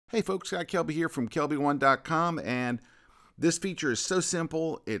Hey folks, Scott Kelby here from Kelby1.com, and this feature is so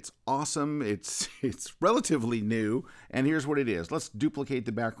simple, it's awesome, it's relatively new, and here's what it is. Let's duplicate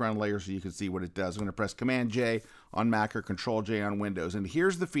the background layer so you can see what it does. I'm going to press Command-J on Mac or Control-J on Windows, and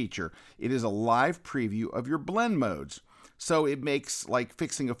here's the feature. It is a live preview of your blend modes. So it makes like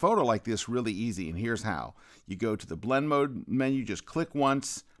fixing a photo like this really easy, and here's how. You go to the blend mode menu, just click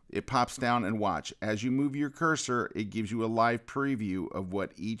once, it pops down, and watch. As you move your cursor, it gives you a live preview of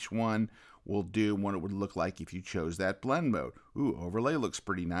what each one will do and what it would look like if you chose that blend mode. Ooh, overlay looks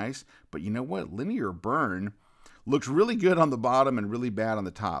pretty nice, but you know what? Linear burn looks really good on the bottom and really bad on the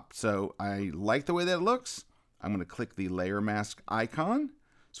top. So I like the way that looks. I'm going to click the layer mask icon,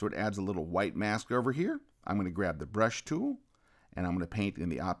 so it adds a little white mask over here. I'm going to grab the brush tool, and I'm going to paint in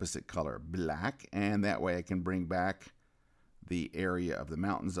the opposite color, black, and that way I can bring back the area of the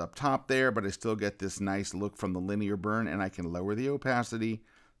mountains up top there, but I still get this nice look from the linear burn, and I can lower the opacity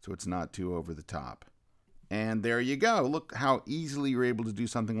so it's not too over the top. And there you go. Look how easily you're able to do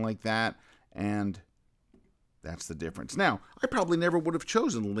something like that, and that's the difference. Now, I probably never would have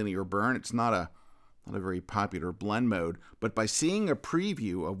chosen linear burn. It's not a very popular blend mode, but by seeing a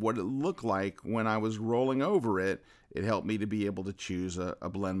preview of what it looked like when I was rolling over it, it helped me to be able to choose a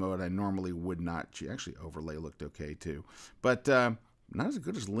blend mode I normally would not choose. Actually, overlay looked okay too, but not as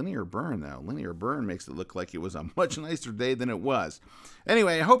good as linear burn though. Linear burn makes it look like it was a much nicer day than it was.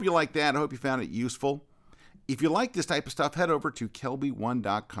 Anyway, I hope you liked that. I hope you found it useful. If you like this type of stuff, head over to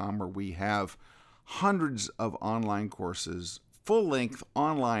Kelby1.com, where we have hundreds of online courses, full-length,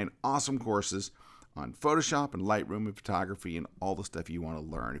 online, awesome courses on Photoshop and Lightroom and photography and all the stuff you want to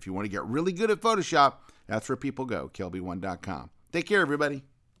learn. If you want to get really good at Photoshop, that's where people go, Kelby1.com. Take care, everybody.